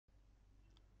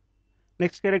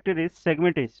Next character is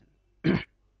segmentation.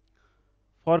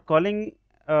 For calling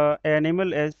an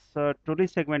animal as a truly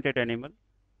segmented animal,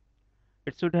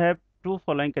 it should have two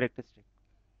following characteristics.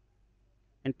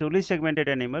 In truly segmented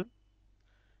animal,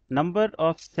 number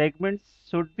of segments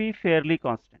should be fairly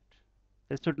constant.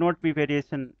 There should not be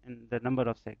variation in the number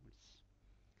of segments.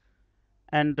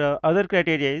 And other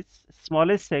criteria is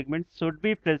smallest segment should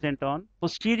be present on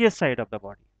posterior side of the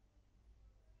body.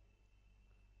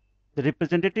 The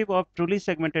representative of truly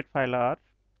segmented phyla are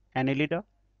Annelida,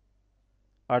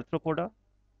 Arthropoda,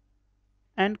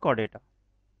 and Chordata.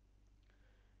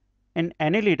 In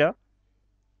Annelida,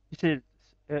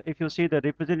 if you see the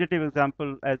representative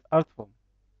example as earthworm,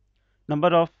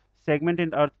 number of segment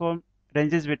in earthworm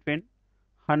ranges between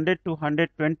 100 to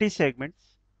 120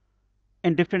 segments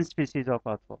in different species of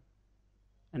earthworm.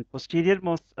 And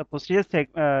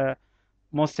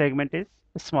most segment is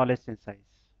the smallest in size.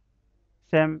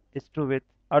 Same is true with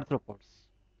arthropods.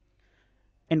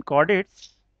 In chordates,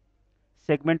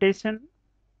 segmentation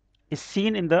is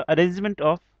seen in the arrangement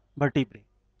of vertebrae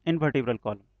in vertebral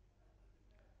column.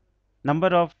 Number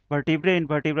of vertebrae in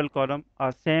vertebral column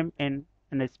are same in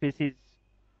a species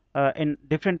in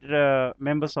different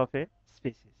members of a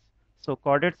species. So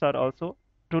chordates are also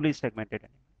truly segmented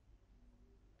animals.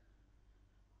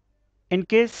 In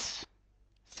case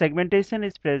segmentation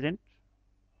is present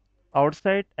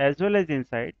outside as well as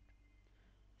inside,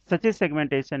 such a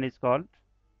segmentation is called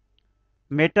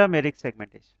metameric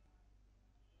segmentation.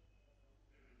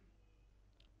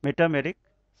 Metameric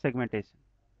segmentation.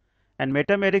 And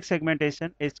metameric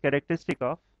segmentation is characteristic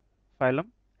of phylum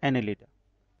Annelida,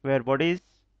 where body is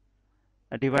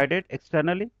divided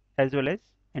externally as well as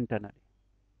internally.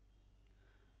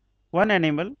 One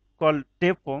animal called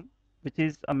tapeworm, which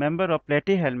is a member of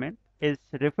platyhelminth, is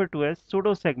referred to as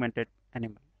pseudo-segmented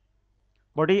animal.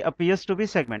 Body appears to be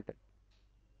segmented,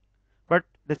 but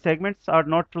the segments are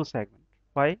not true segment.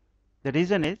 Why? The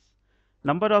reason is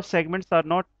number of segments are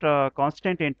not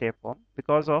constant in tapeworm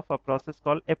because of a process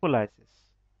called apolysis.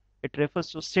 It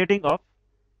refers to shading of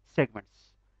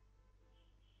segments.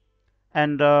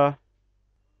 And the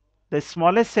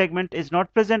smallest segment is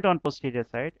not present on posterior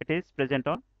side, it is present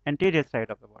on anterior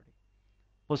side of the body.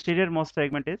 Posterior most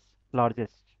segment is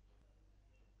largest.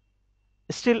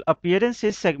 Still appearance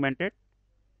is segmented,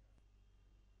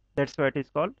 that's why it is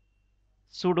called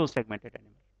pseudo segmented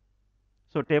animal.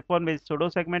 So tapeworm is pseudo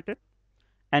segmented,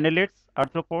 annelids,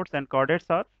 arthropods and chordates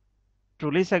are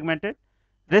truly segmented,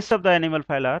 rest of the animal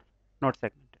phyla are not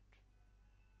segmented.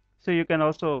 So you can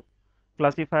also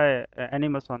classify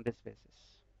animals on this basis.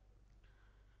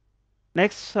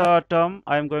 Next term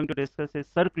I am going to discuss is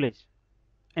circulation.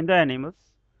 In the animals,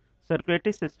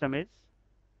 circulatory system is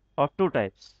of two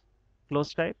types,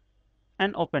 closed type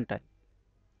and open type.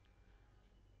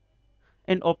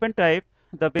 In open type,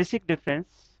 the basic difference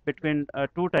between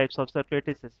two types of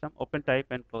circulatory system, open type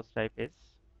and closed type, is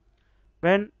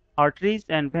when arteries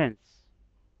and veins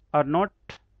are not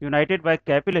united by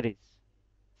capillaries,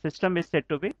 system is said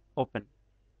to be open.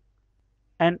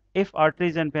 And if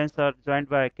arteries and veins are joined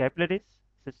by capillaries,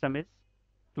 system is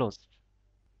closed.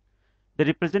 The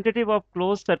representative of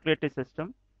closed circulatory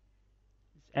system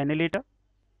is Annelida,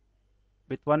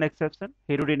 with one exception,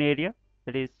 Hirudinaria,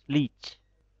 that is leech.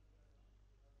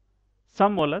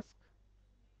 Some mollusks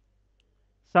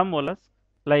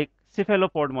like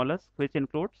cephalopod mollusk, which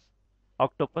includes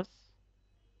octopus,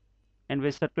 in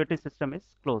which circulatory system is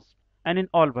closed, and in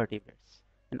all vertebrates.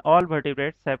 And all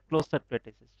vertebrates have closed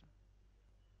circulatory system.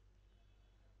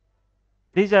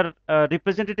 These are a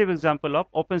representative example of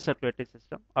open circulatory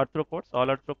system. Arthropods, all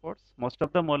arthropods, most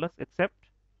of the mollusks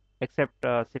except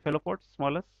cephalopods,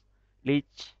 mollusks,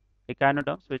 leech,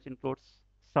 echinoderms, which includes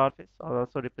starfish, are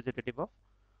also representative of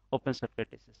open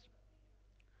circulatory system.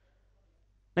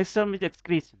 Next term is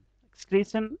excretion.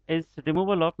 Excretion is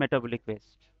removal of metabolic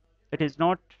waste. It is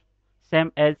not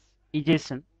same as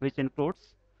egestion, which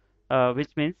includes, which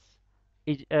means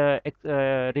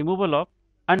removal of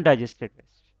undigested waste.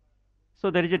 So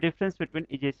there is a difference between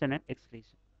egestion and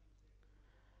excretion.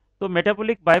 So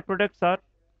metabolic byproducts are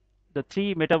the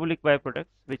three metabolic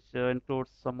byproducts, which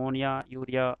includes ammonia,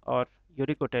 urea, or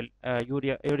uric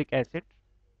acid.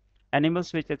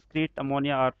 Animals which excrete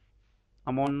ammonia are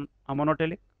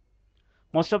ammonotelic.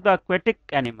 Most of the aquatic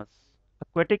animals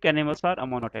are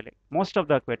ammonotelic. Most of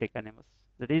the aquatic animals.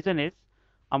 The reason is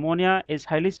ammonia is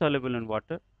highly soluble in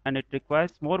water, and it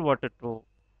requires more water to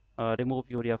remove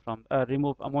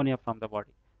ammonia from the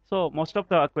body. So most of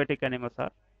the aquatic animals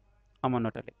are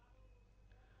ammonotelic.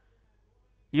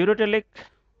 Urotelic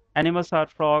animals are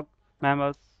frog,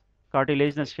 mammals,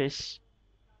 cartilaginous fish.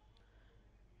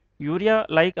 Urea,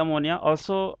 like ammonia,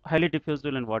 also highly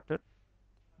diffusible in water,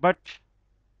 but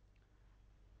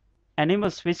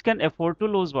animals which can afford to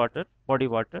lose water, body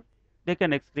water, they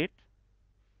can excrete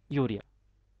urea.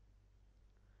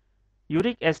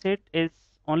 Uric acid is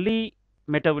only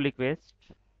metabolic waste.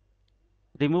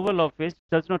 Removal of waste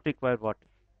does not require water.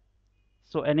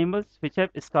 So animals which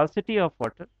have scarcity of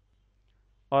water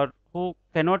or who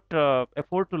cannot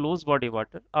afford to lose body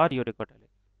water are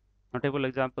uricotelic. Notable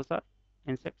examples are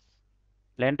insects,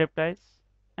 land reptiles,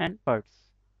 and birds.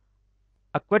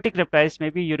 Aquatic reptiles may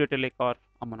be urotelic or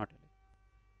ammonotelic.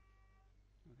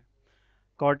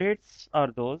 Chordates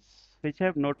are those which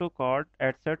have notochord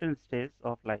at certain stages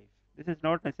of life. This is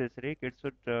not necessary. It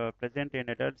should present in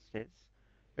adult stage.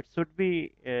 It should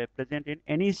be present in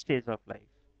any stage of life.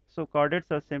 So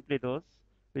chordates are simply those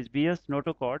which bears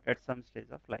notochord at some stage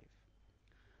of life.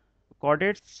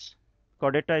 Chordates,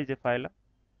 chordata is a phyla.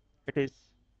 It is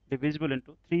divisible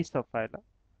into three subphyla.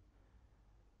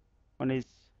 One is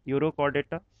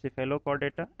Urochordata,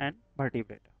 Cephalochordata, and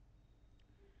Vertebrata.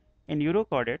 In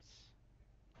Urochordates,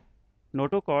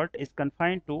 notochord is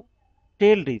confined to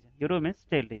tail region. Uro means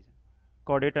tail region.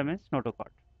 Chordata means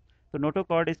notochord. So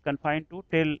notochord is confined to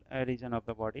tail region of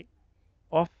the body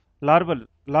of larva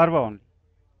only.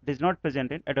 It is not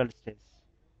present in adult stage.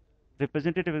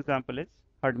 Representative example is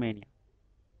Herdmania.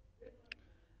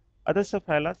 Other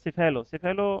subphyla, cephalo.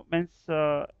 Cephalo means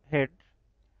head.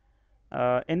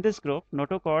 In this group,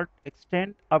 notochord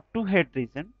extend up to head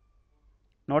region,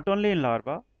 not only in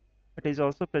larva, it is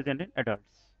also present in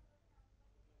adults.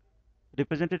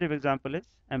 Representative example is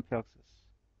Amphioxus.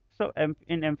 So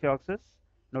in Amphioxus,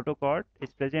 notochord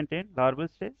is present in larval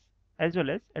stage as well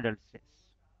as adult stage.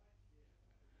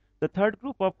 The third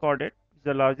group of chordate,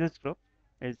 the largest group,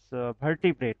 is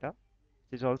Vertebrata,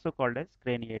 which is also called as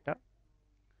Craniata.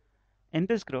 In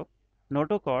this group,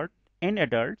 notochord in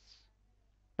adults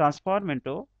transform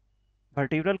into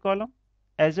vertebral column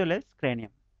as well as cranium.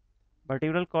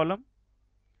 Vertebral column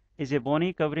is a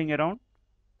bony covering around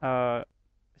uh,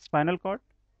 spinal cord,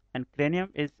 and cranium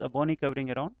is a bony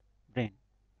covering around brain.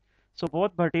 So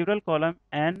both vertebral column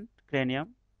and cranium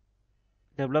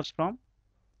develops from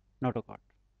notochord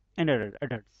in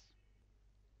adults.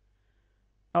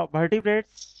 Now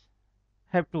vertebrates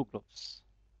have two groups.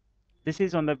 This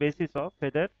is on the basis of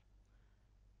whether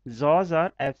jaws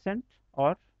are absent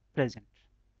or present.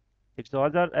 If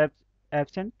jaws are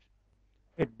absent,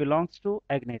 it belongs to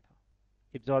agnatha.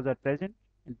 If jaws are present,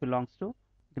 it belongs to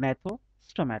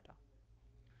gnathostomata.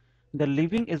 The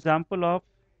living example of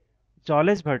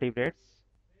jawless vertebrates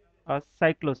are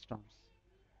cyclostomes.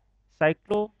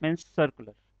 Cyclo means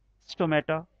circular.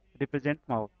 Stomata represent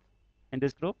mouth. In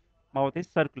this group, mouth is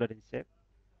circular in shape.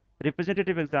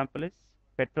 Representative example is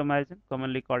petromyzin,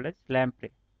 commonly called as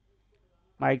lamprey.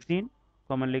 Myxine,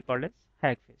 commonly called as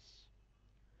hagfish.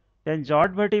 Then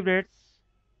jawed vertebrates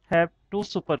have two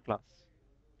superclasses.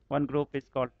 One group is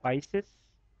called Pisces,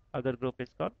 other group is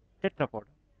called Tetrapoda.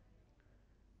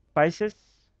 Pisces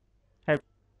have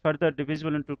further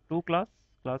divisible into two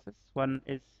classes. One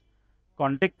is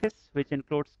Chondrichthyes, which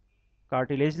includes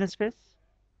cartilaginous face.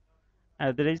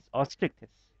 Other is Ostrichthyes,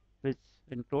 which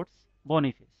includes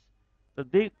bony face. So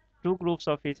the two groups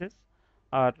of fishes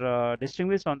are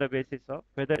distinguished on the basis of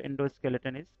whether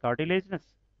endoskeleton is cartilaginous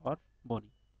or bony.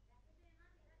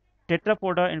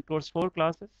 Tetrapoda includes four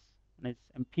classes. One is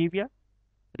amphibia.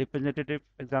 Representative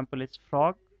example is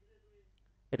frog.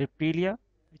 Reptilia,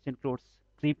 which includes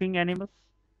creeping animals,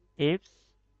 apes,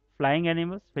 flying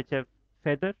animals which have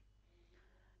feather,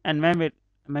 and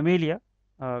mammalia,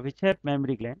 which have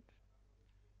mammary gland.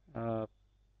 Uh,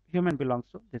 Human belongs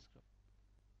to this group.